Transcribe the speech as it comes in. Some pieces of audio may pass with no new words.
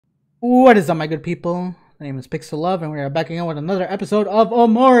What is up, my good people? My name is Pixel Love, and we are back again with another episode of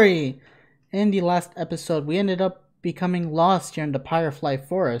Omori. In the last episode, we ended up becoming lost here in the Pyrefly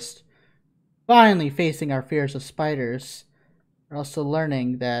Forest, finally facing our fears of spiders. We're also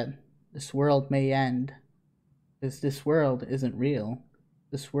learning that this world may end, because this world isn't real.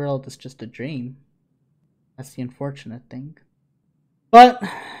 This world is just a dream. That's the unfortunate thing. But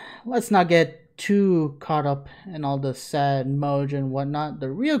let's not get too caught up in all the sad mojo and whatnot.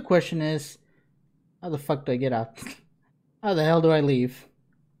 The real question is, how the fuck do I get out? How the hell do I leave?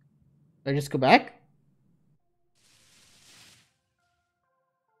 Do I just go back?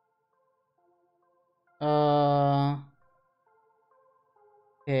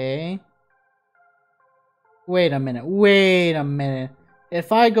 Okay. Wait a minute.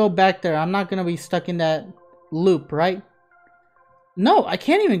 If I go back there, I'm not gonna be stuck in that loop, right? No, I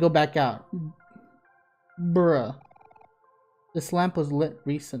can't even go back out. Bruh. This lamp was lit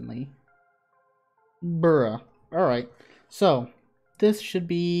recently. Bruh. Alright. So, this should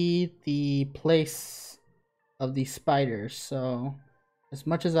be the place of the spiders. So, as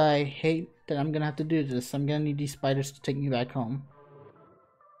much as I hate that I'm gonna have to do this, I'm gonna need these spiders to take me back home.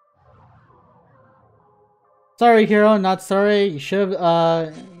 Sorry, hero, not sorry. You should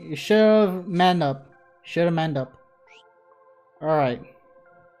have manned up. Alright.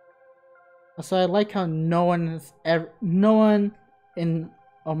 So I like how no one in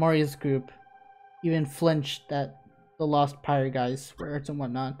Omori's group even flinched that the lost pirate guys were hurts and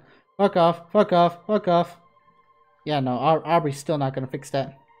whatnot. Fuck off. Yeah, no, Aubrey's still not gonna fix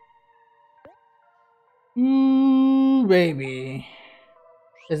that. Ooh, baby.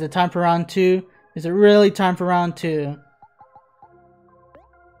 Is it time for round 2? Is it really time for round 2?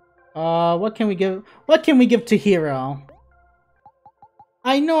 What can we give to Hero?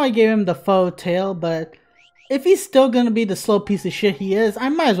 I know I gave him the faux tail, but if he's still gonna be the slow piece of shit he is, I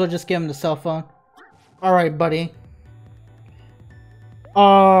might as well just give him the cell phone. Alright, buddy.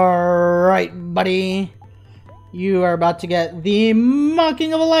 You are about to get the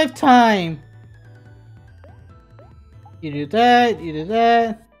mocking of a lifetime! You do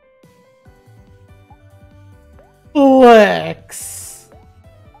that. Flex!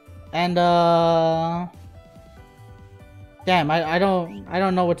 And, damn, I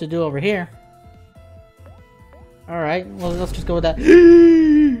don't know what to do over here. Alright, well, let's just go with that.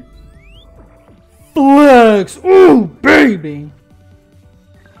 Flex! Ooh, baby!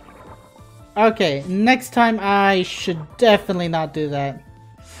 Okay, next time I should definitely not do that.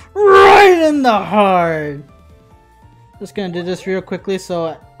 Right in the heart! Just gonna do this real quickly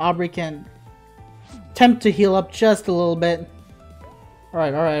so Aubrey can attempt to heal up just a little bit.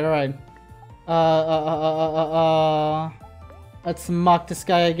 Alright. Let's mock this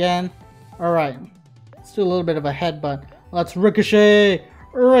guy again. Alright. Let's do a little bit of a headbutt. Let's ricochet!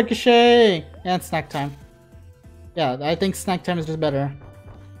 And snack time. Yeah, I think snack time is just better.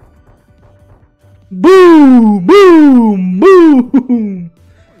 Boom!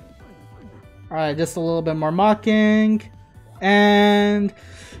 Alright, just a little bit more mocking. And...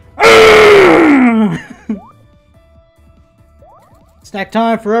 snack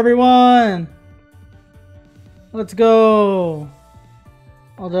time for everyone! Let's go!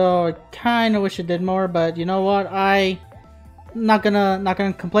 Although I kinda wish it did more, but you know what? I'm not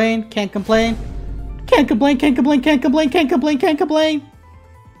gonna complain. Can't complain.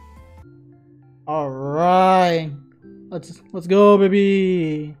 Alright. Let's go,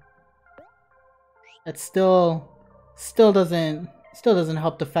 baby. That still doesn't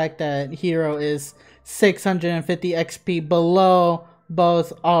help the fact that Hero is 650 XP below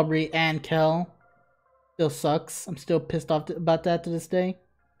both Aubrey and Kel. Still sucks. I'm still pissed off about that to this day.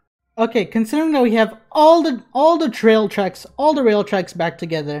 Okay, considering that we have all the rail tracks back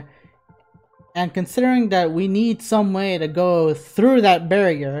together, and considering that we need some way to go through that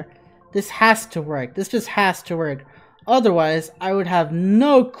barrier, this has to work. This just has to work. Otherwise, I would have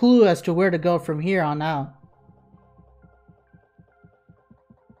no clue as to where to go from here on out.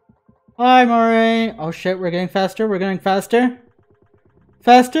 Hi, Omori. Oh shit, we're getting faster.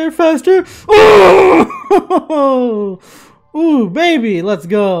 Faster. Oh! Ooh, baby, let's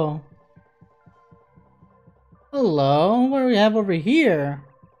go. Hello, what do we have over here?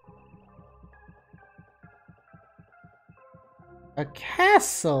 A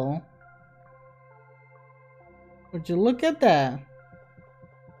castle? Would you look at that?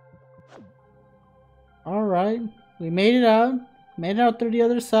 Alright, we made it out. Made it out through the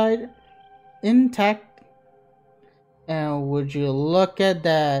other side. Intact. And would you look at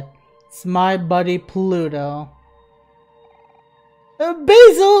that? It's my buddy Pluto.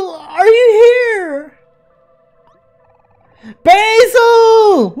 Basil, are you here?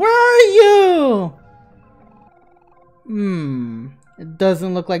 Basil! Where are It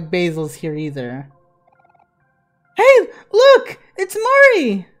doesn't look like Basil's here either. Hey, look! It's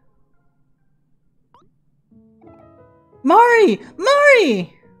Mori! Mori!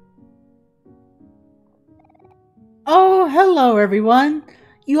 Oh, hello everyone!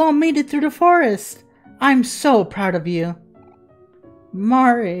 You all made it through the forest. I'm so proud of you.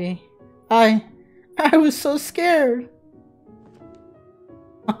 Mori, I was so scared.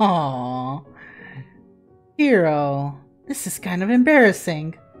 Aww. Hero, this is kind of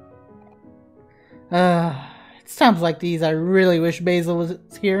embarrassing. It's times like these I really wish Basil was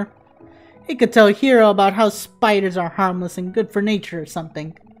here. He could tell Hero about how spiders are harmless and good for nature or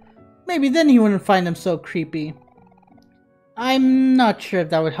something. Maybe then he wouldn't find them so creepy. I'm not sure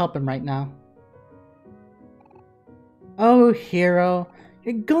if that would help him right now. Oh, Hero,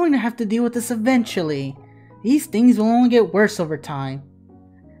 you're going to have to deal with this eventually. These things will only get worse over time.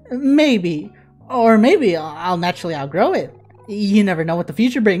 Maybe. Or maybe I'll naturally outgrow it. You never know what the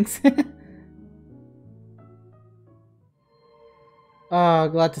future brings. Oh,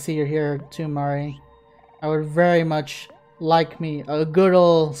 glad to see you're here too, Mari. I would very much like me a good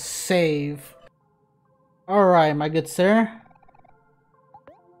old save. Alright, my good sir.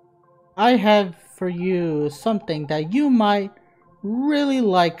 I have for you something that you might really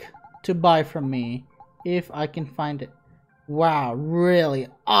like to buy from me, if I can find it. Wow, really?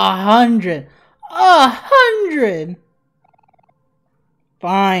 100! 100!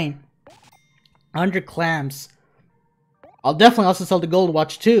 Fine. 100 clams. I'll definitely also sell the gold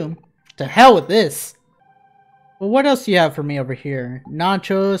watch too. To hell with this. Well, what else do you have for me over here?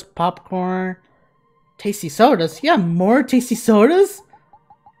 Nachos, popcorn, tasty sodas. Yeah, more tasty sodas?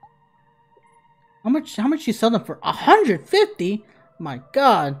 How much you sell them for? 150? My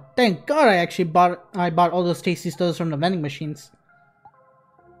god. Thank god I bought all those tasty sodas from the vending machines.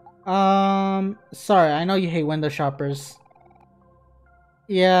 Sorry, I know you hate window shoppers.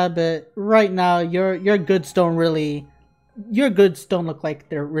 Yeah, but right now your goods don't look like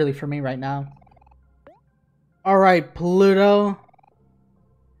they're really for me right now. Alright, Pluto.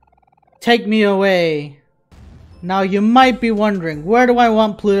 Take me away. Now you might be wondering, where do I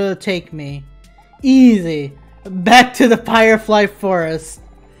want Pluto to take me? Easy. Back to the Pyrefly Forest.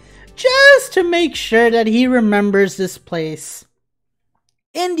 Just to make sure that he remembers this place.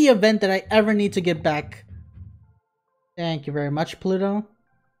 In the event that I ever need to get back. Thank you very much, Pluto.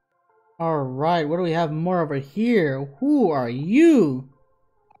 Alright, what do we have more over here? Who are you?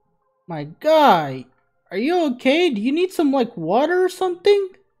 My guy. Are you okay? Do you need some, like, water or something?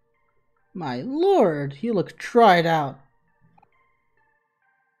 My lord, you look dried out.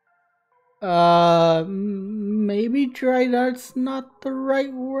 Maybe dried out's not the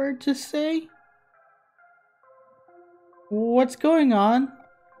right word to say? What's going on?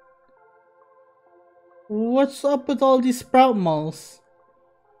 What's up with all these sprout moles?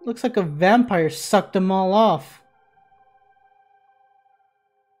 Looks like a vampire sucked them all off.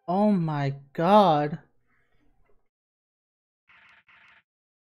 Oh my god.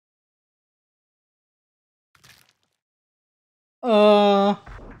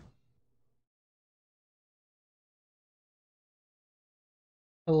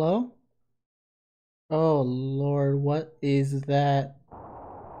 Hello? Oh lord, what is that?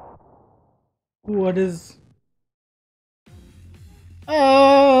 What is...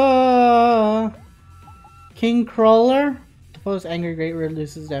 King Crawler? Suppose angry great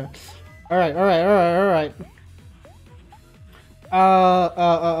reduces damage. Alright.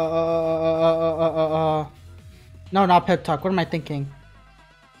 No, not pep talk. What am I thinking?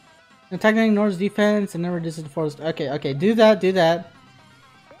 Attack ignores defense and never reduces the force. Okay, do that.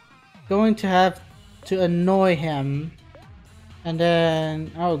 Going to have to annoy him. And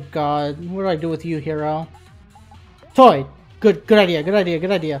then, oh god, what do I do with you, hero? Toy! Good idea.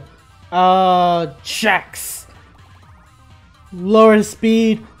 Jax! Lower his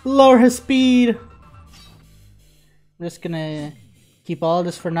speed! I'm just gonna keep all of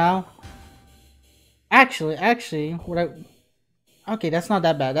this for now. Actually, okay, that's not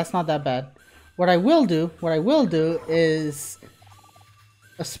that bad. What I will do is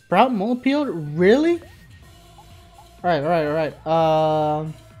a sprout mole peel? Really? Alright.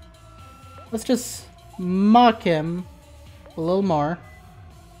 Let's just mock him a little more.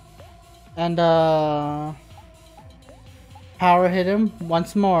 And power hit him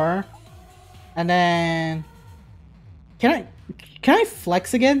once more. And then can I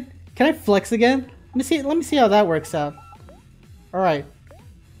flex again? Let me see how that works out. Alright.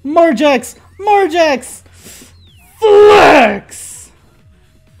 Marjax! Flex!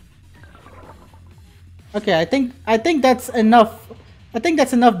 Okay, I think that's enough. I think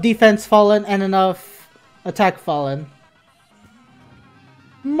that's enough defense fallen and enough attack fallen.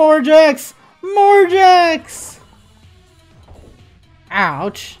 More Jacks! More Jacks!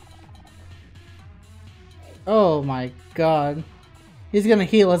 Ouch. Oh my god. He's gonna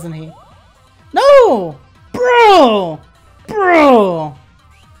heal, isn't he? No! Bro! Bro!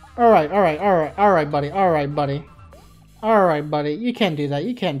 Alright, buddy. Alright, buddy. You can't do that.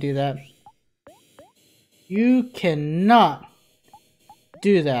 You can't do that. You cannot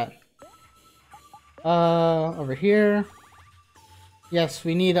do that. Over here. Yes,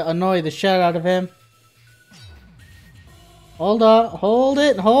 we need to annoy the shit out of him. Hold up. Hold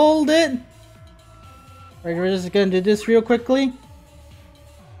it. Hold it. Alright, we're just gonna do this real quickly.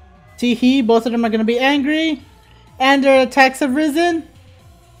 Teehee, both of them are gonna be angry. And their attacks have risen.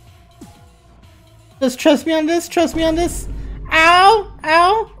 Just trust me on this. Trust me on this. Ow!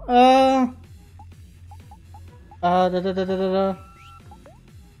 Ow!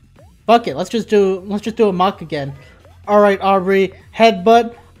 Fuck it. Let's just do a mock again. Alright, Aubrey.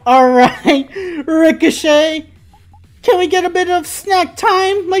 Headbutt. Alright. Ricochet. Can we get a bit of snack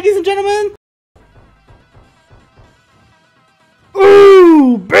time, ladies and gentlemen?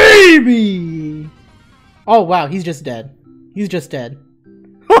 Ooh, baby! Oh wow, he's just dead. He's just dead.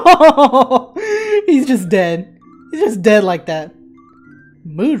 He's just dead. He's just dead like that.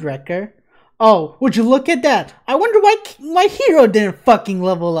 Mood wrecker. Oh, would you look at that? I wonder why my hero didn't fucking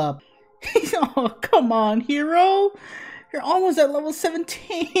level up. Oh, come on, hero. You're almost at level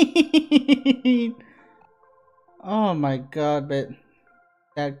 17. Oh my god, but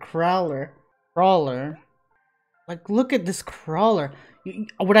that crawler. Like, look at this crawler.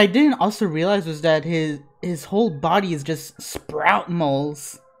 What I didn't also realize was that his whole body is just sprout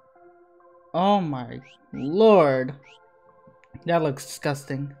moles. Oh my lord. That looks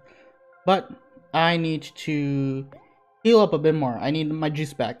disgusting. But I need to heal up a bit more. I need my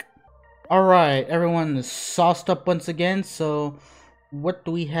juice back. Alright, everyone is sauced up once again. So what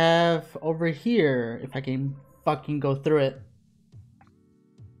do we have over here? If I can fucking go through it.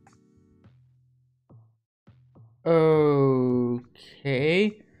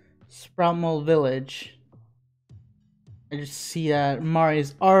 Okay. Sproutmole Village. I just see that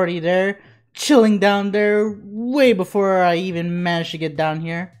Mari's already there, chilling down there way before I even managed to get down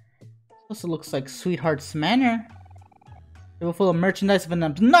here. Also looks like Sweetheart's Manor. Table full of merchandise of an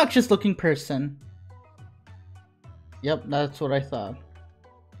obnoxious looking person. Yep, that's what I thought.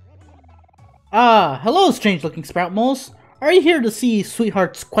 Ah, hello strange looking sprout moles. Are you here to see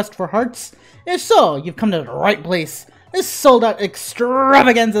Sweetheart's Quest for Hearts? If so, you've come to the right place. This sold out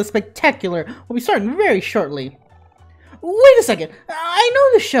extravaganza spectacular will be starting very shortly. Wait a second, I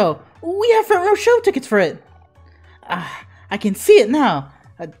know the show. We have front row show tickets for it. Ah, I can see it now.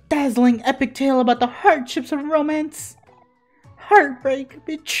 A dazzling epic tale about the hardships of romance. Heartbreak,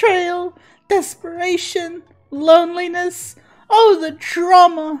 betrayal, desperation, loneliness. Oh, the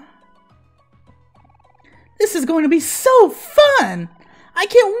drama. This is going to be so fun. I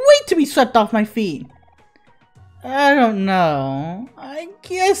can't wait to be swept off my feet. I don't know. I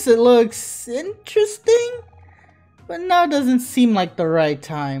guess it looks interesting. But now doesn't seem like the right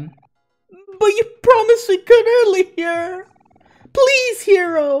time. But you promised we could earlier. Please,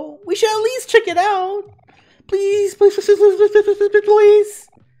 hero. We should at least check it out. Please, please, please, please, please, please, please.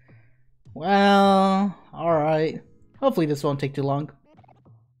 Well, alright. Hopefully this won't take too long.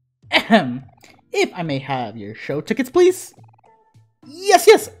 Ahem. If I may have your show tickets, please. Yes,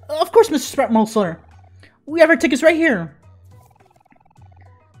 yes. Of course, Mr. Sproutmole Slayer. We have our tickets right here.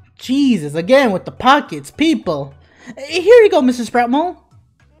 Jesus, again with the pockets, people. Here you go, Mr. Sproutmole.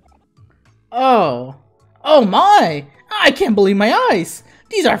 Oh. Oh my! I can't believe my eyes!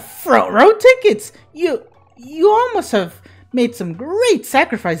 These are front row tickets! You almost have made some great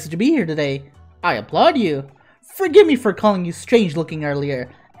sacrifices to be here today. I applaud you. Forgive me for calling you strange looking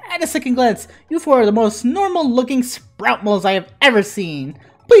earlier. At a second glance, you four are the most normal looking sprout moles I have ever seen.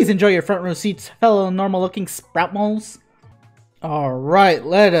 Please enjoy your front row seats, fellow normal looking sprout moles. Alright,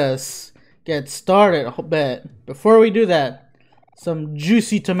 let us get started. But before we do that, some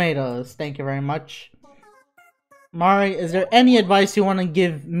juicy tomatoes. Thank you very much. Mari, is there any advice you want to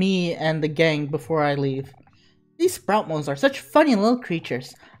give me and the gang before I leave? These sprout moles are such funny little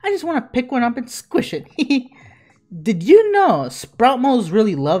creatures. I just want to pick one up and squish it. Did you know sprout moles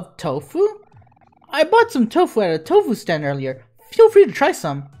really love tofu? I bought some tofu at a tofu stand earlier. Feel free to try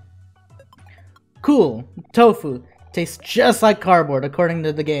some. Cool. Tofu. Tastes just like cardboard according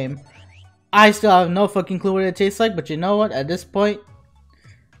to the game. I still have no fucking clue what it tastes like, but you know what? At this point,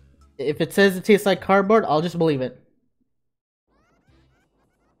 if it says it tastes like cardboard, I'll just believe it.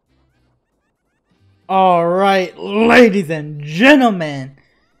 Alright, ladies and gentlemen,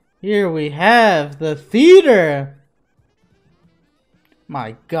 here we have the theater.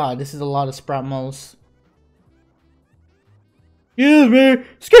 My god, this is a lot of sprout moles. Excuse me!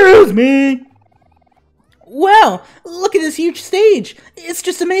 Excuse me! Wow! Look at this huge stage! It's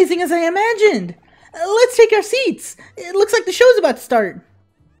just amazing as I imagined! Let's take our seats! It looks like the show's about to start!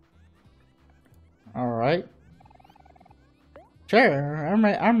 Alright. Sure,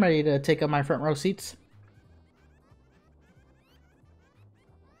 I'm ready to take up my front row seats.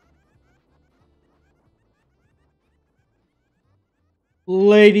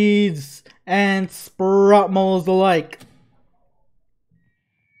 Ladies and sprout moles alike.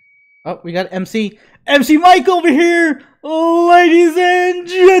 Oh, we got MC Mike over here! Ladies and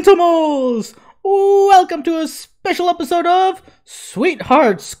gentlemen! Welcome to a special episode of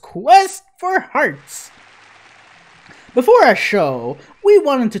Sweetheart's Quest for Hearts. Before our show, we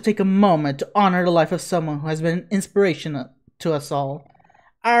wanted to take a moment to honor the life of someone who has been an inspiration to us all.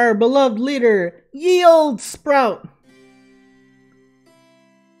 Our beloved leader, Ye Old Sprout.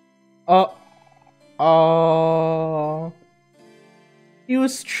 He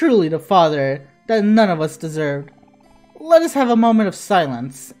was truly the father that none of us deserved. Let us have a moment of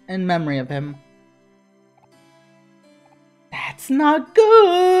silence in memory of him. That's not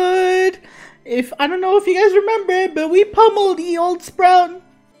good! I don't know if you guys remember, but we pummeled Ye Old Sprout.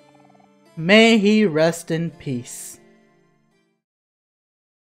 May he rest in peace.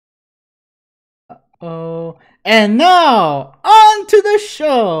 Uh-oh. And now, on to the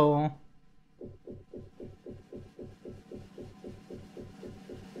show!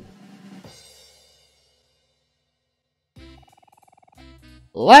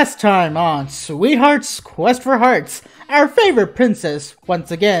 Last time on Sweetheart's Quest for Hearts, our favorite princess, once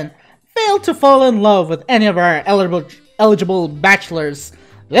again, failed to fall in love with any of our eligible bachelors.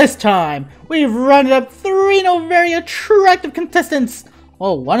 This time, we've rounded up 3 very attractive contestants.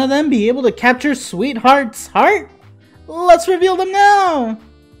 Will one of them be able to capture Sweetheart's heart? Let's reveal them now!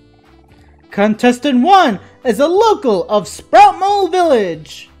 Contestant 1 is a local of Sprout Mole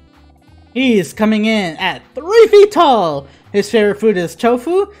Village. He's coming in at 3 feet tall. His favorite food is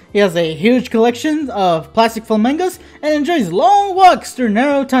tofu. He has a huge collection of plastic flamingos and enjoys long walks through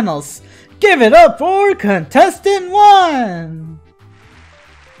narrow tunnels. Give it up for contestant 1!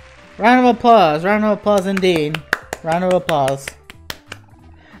 Round of applause indeed. Round of applause.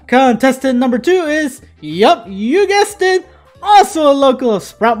 Contestant number 2 is, yup, you guessed it, also a local of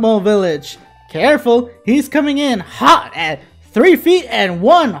Sprout Mole Village. Careful, he's coming in hot at 3 feet and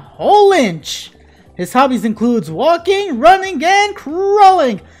 1 whole inch. His hobbies includes walking, running, and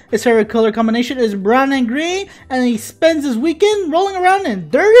crawling. His favorite color combination is brown and green, and he spends his weekend rolling around in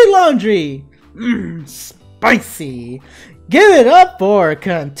dirty laundry. Spicy. Give it up for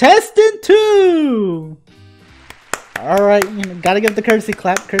contestant 2. Alright, gotta give the courtesy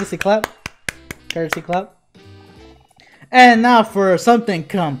clap. And now for something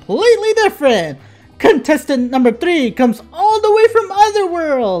completely different. Contestant number 3 comes all the way from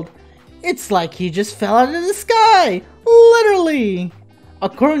Otherworld. It's like he just fell out of the sky, literally.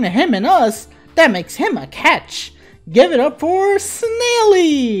 According to him and us, that makes him a catch. Give it up for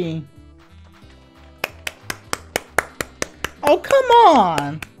Snaily. Oh, come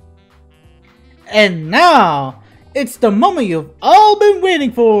on. And now, it's the moment you've all been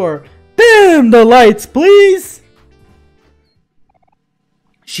waiting for. Dim the lights, please.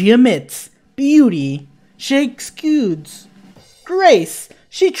 She emits beauty. She exudes grace.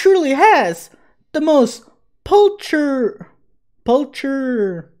 She truly has the most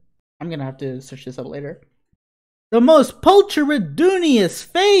I'm gonna have to search this up later. The most pulcheridunious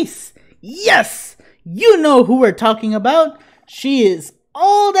face! Yes! You know who we're talking about! She is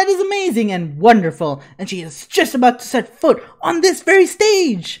all that is amazing and wonderful, and she is just about to set foot on this very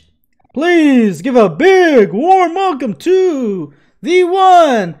stage! Please give a big, warm welcome to the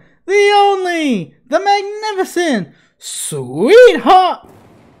one, the only, the magnificent Sweetheart!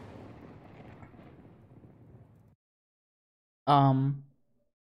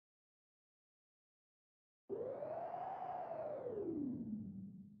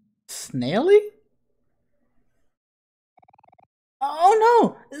 Snaily?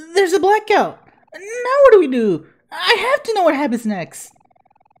 Oh no! There's a blackout! Now what do we do? I have to know what happens next.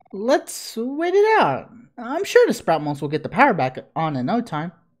 Let's wait it out. I'm sure the Sprout Moles will get the power back on in no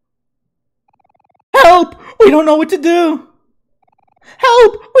time. Help! We don't know what to do!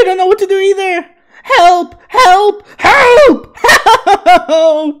 Help! We don't know what to do either! Help! Help! Help!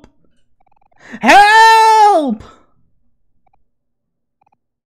 Help! Help!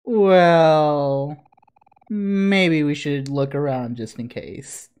 Well, maybe we should look around just in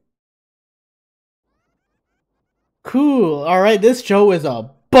case. Cool. Alright, this show is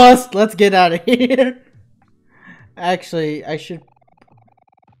a bust. Let's get out of here. Actually, I should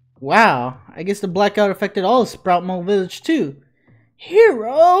Wow, I guess the blackout affected all of Sproutmole Village too.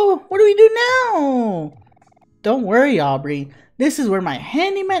 Hero, what do we do now? Don't worry, Aubrey. This is where my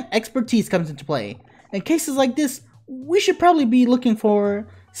handyman expertise comes into play. In cases like this, we should probably be looking for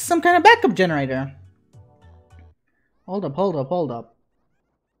some kind of backup generator. Hold up.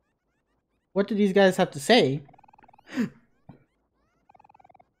 What do these guys have to say?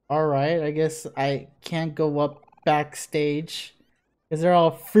 Alright, I guess I can't go up backstage. Because they're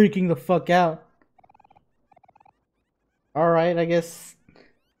all freaking the fuck out. Alright, I guess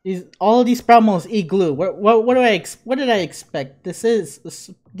all of these Sproutmoles eat glue. What did I expect?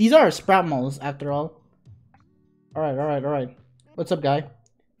 These are Sproutmoles after all. Alright. What's up, guy?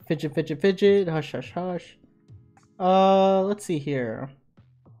 Fidget. Hush. Let's see here.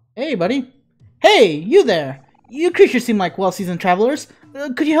 Hey, buddy. Hey, you there. You creatures seem like well-seasoned travelers.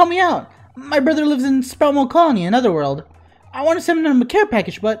 Could you help me out? My brother lives in Sproutmole Colony, another world. I want to send him a care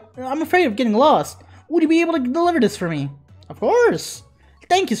package, but I'm afraid of getting lost. Would you be able to deliver this for me? Of course.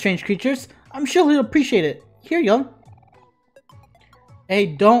 Thank you, strange creatures. I'm sure he'll appreciate it. Here you go. Hey,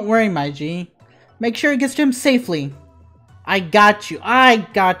 don't worry, my G. Make sure it gets to him safely. I got you. I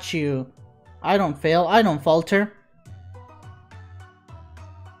don't fail. I don't falter.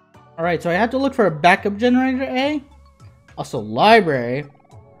 Alright, so I have to look for a backup generator, eh? Also, library.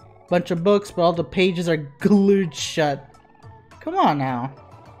 Bunch of books, but all the pages are glued shut. Come on now.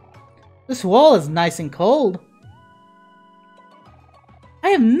 This wall is nice and cold. I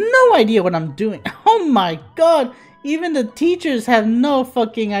have no idea what I'm doing. Oh my god. Even the teachers have no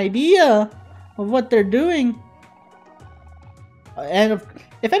fucking idea of what they're doing. And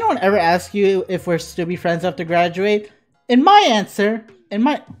if anyone ever asks you if we're still be friends after graduate, what the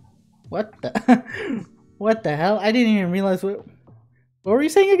hell? I didn't even realize what were you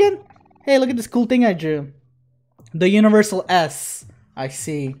saying again? Hey, look at this cool thing I drew. The universal S. I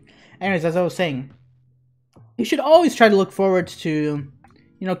see. Anyways, as I was saying, you should always try to look forward to,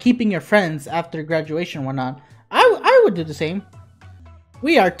 keeping your friends after graduation and whatnot. I would do the same.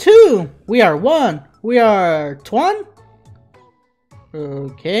 We are two. We are one. We are Twan.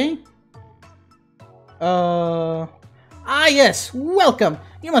 Okay. Yes. Welcome.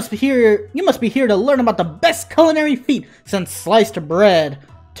 You must be here to learn about the best culinary feat since sliced bread.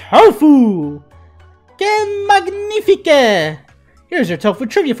 Tofu. Que magnifique! Here's your tofu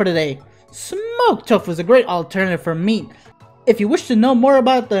trivia for today. Smoked tofu is a great alternative for meat. If you wish to know more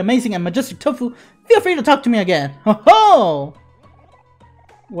about the amazing and majestic tofu, feel free to talk to me again. Ho ho!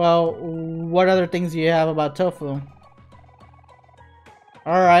 Well, what other things do you have about tofu?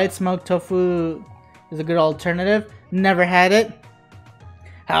 Alright, smoked tofu is a good alternative. Never had it.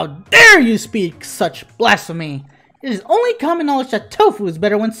 How dare you speak such blasphemy! It is only common knowledge that tofu is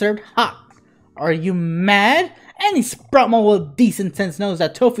better when served hot. Are you mad? Any Sproutmole with decent sense knows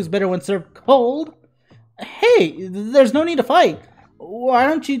that tofu is better when served cold. Hey, there's no need to fight. Why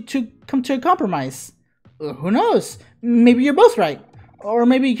don't you two come to a compromise? Who knows? Maybe you're both right. Or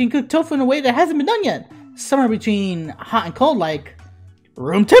maybe you can cook tofu in a way that hasn't been done yet. Somewhere between hot and cold, like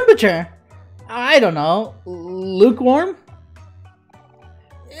room temperature. I don't know. Lukewarm?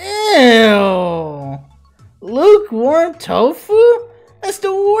 Ew. Lukewarm tofu? That's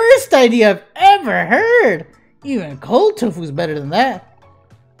the worst idea I've ever heard. Even cold tofu is better than that.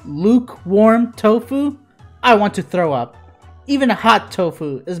 Lukewarm tofu? I want to throw up. Even hot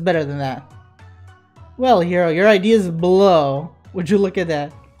tofu is better than that. Well, Hero, your ideas blow. Would you look at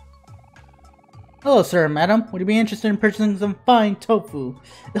that? Hello, sir and madam. Would you be interested in purchasing some fine tofu?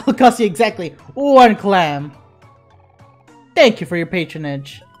 It'll cost you exactly 1 clam. Thank you for your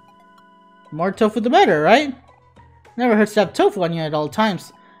patronage. More tofu the better, right? Never hurts to have tofu on you at all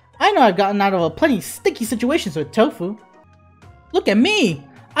times. I know I've gotten out of plenty sticky situations with tofu. Look at me!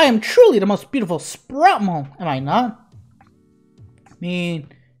 I am truly the most beautiful Sproutmole, am I not? I mean,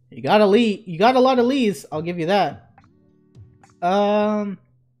 you got a lot of leaves, I'll give you that.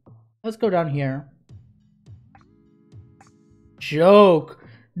 Let's go down here. Joke!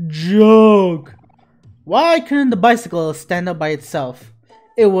 Why couldn't the bicycle stand up by itself?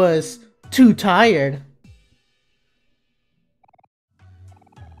 It was too tired.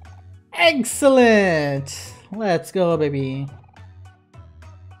 Excellent! Let's go, baby.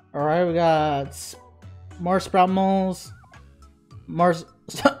 Alright, we got more Sproutmoles. More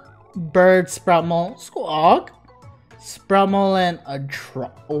bird Sproutmole. Squawk? Sproutmole and a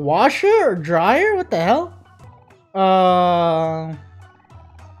washer or dryer? What the hell?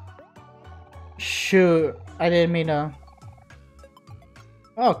 Shoot. I didn't mean to.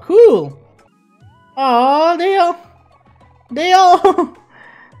 Oh, cool. Oh,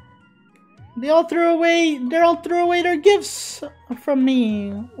 They're all threw away their gifts from me.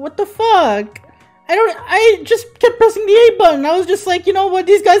 What the fuck? I just kept pressing the A button. I was just like, you know what,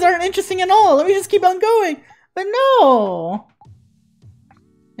 these guys aren't interesting at all. Let me just keep on going. But no.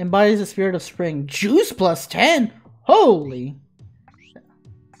 Embodies the spirit of spring. Juice plus 10? Holy.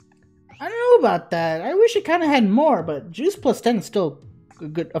 I don't know about that. I wish it kind of had more, but juice plus 10 is still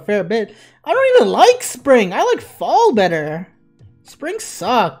a fair bit. I don't even like spring. I like fall better. Spring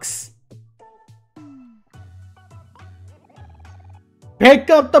sucks. Pick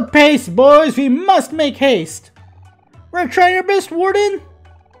up the pace, boys! We must make haste! We're trying our best, Warden!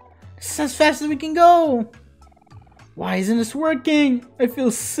 This is as fast as we can go! Why isn't this working? I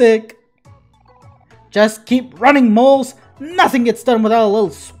feel sick. Just keep running, moles! Nothing gets done without a little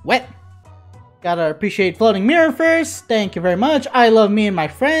sweat! Gotta appreciate floating mirror first. Thank you very much. I love me and my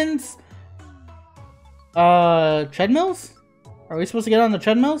friends. Treadmills? Are we supposed to get on the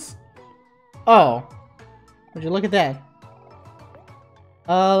treadmills? Oh. Would you look at that?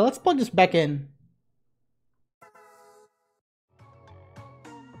 Let's plug this back in.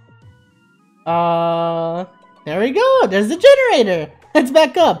 There we go. There's the generator. Let's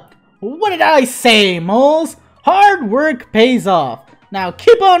back up. What did I say, moles? Hard work pays off. Now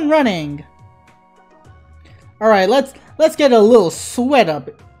keep on running. Alright, let's get a little sweat up.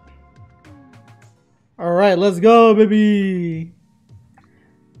 Alright, let's go, baby.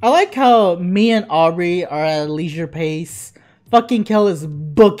 I like how me and Aubrey are at a leisure pace. Fucking Kel is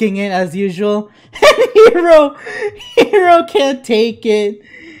booking it as usual. And Hero can't take it.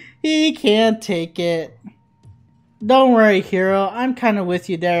 He can't take it. Don't worry, Hero. I'm kind of with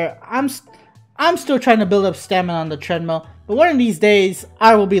you there. I'm still trying to build up stamina on the treadmill. But one of these days,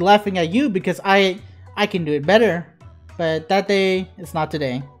 I will be laughing at you because I can do it better. But that day, it's not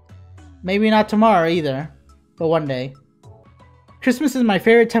today. Maybe not tomorrow either. But one day. Christmas is my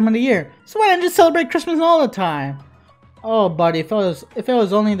favorite time of the year. So why don't you just celebrate Christmas all the time? Oh, buddy, if it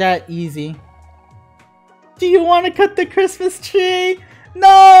was only that easy. Do you want to cut the Christmas tree?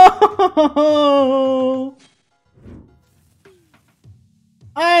 No!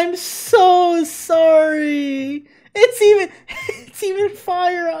 I'm so sorry. It's even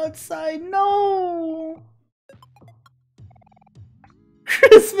fire outside. No!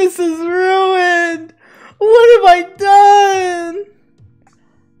 Christmas is ruined. What have I done?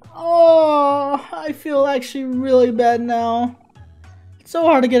 Oh, I feel actually really bad now. It's so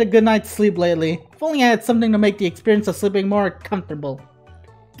hard to get a good night's sleep lately. If only I had something to make the experience of sleeping more comfortable.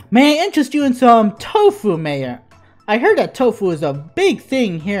 May I interest you in some tofu, Mayor? I heard that tofu is a big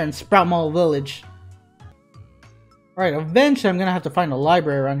thing here in Sproutmall Village. Alright, eventually I'm gonna have to find a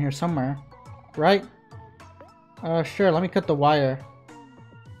library around here somewhere. Right? Sure, let me cut the wire.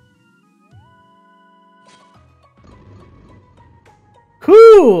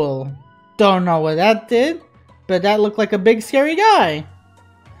 Cool! Don't know what that did, but that looked like a big scary guy.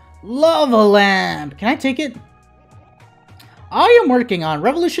 Lava lamp! Can I take it? I am working on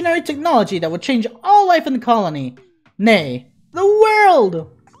revolutionary technology that would change all life in the colony. Nay, the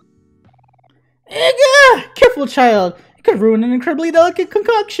world! Ega! Careful, child! It could ruin an incredibly delicate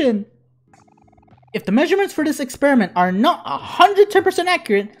concoction. If the measurements for this experiment are not 110%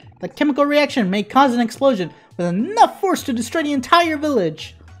 accurate, the chemical reaction may cause an explosion with enough force to destroy the entire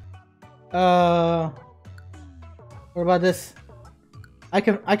village. What about this? I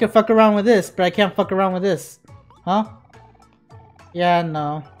can fuck around with this, but I can't fuck around with this. Huh? Yeah,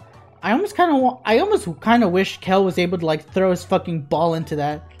 no. I almost kind of wish Kel was able to like throw his fucking ball into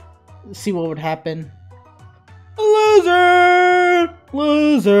that. See what would happen. Loser!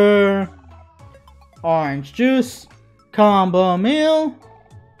 Loser! Orange juice. Combo meal.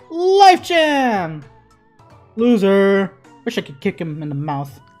 Life Jam! Loser. Wish I could kick him in the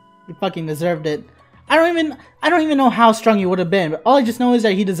mouth. He fucking deserved it. I don't even know how strong he would have been, but all I just know is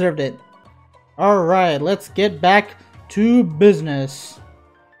that he deserved it. Alright, let's get back to business.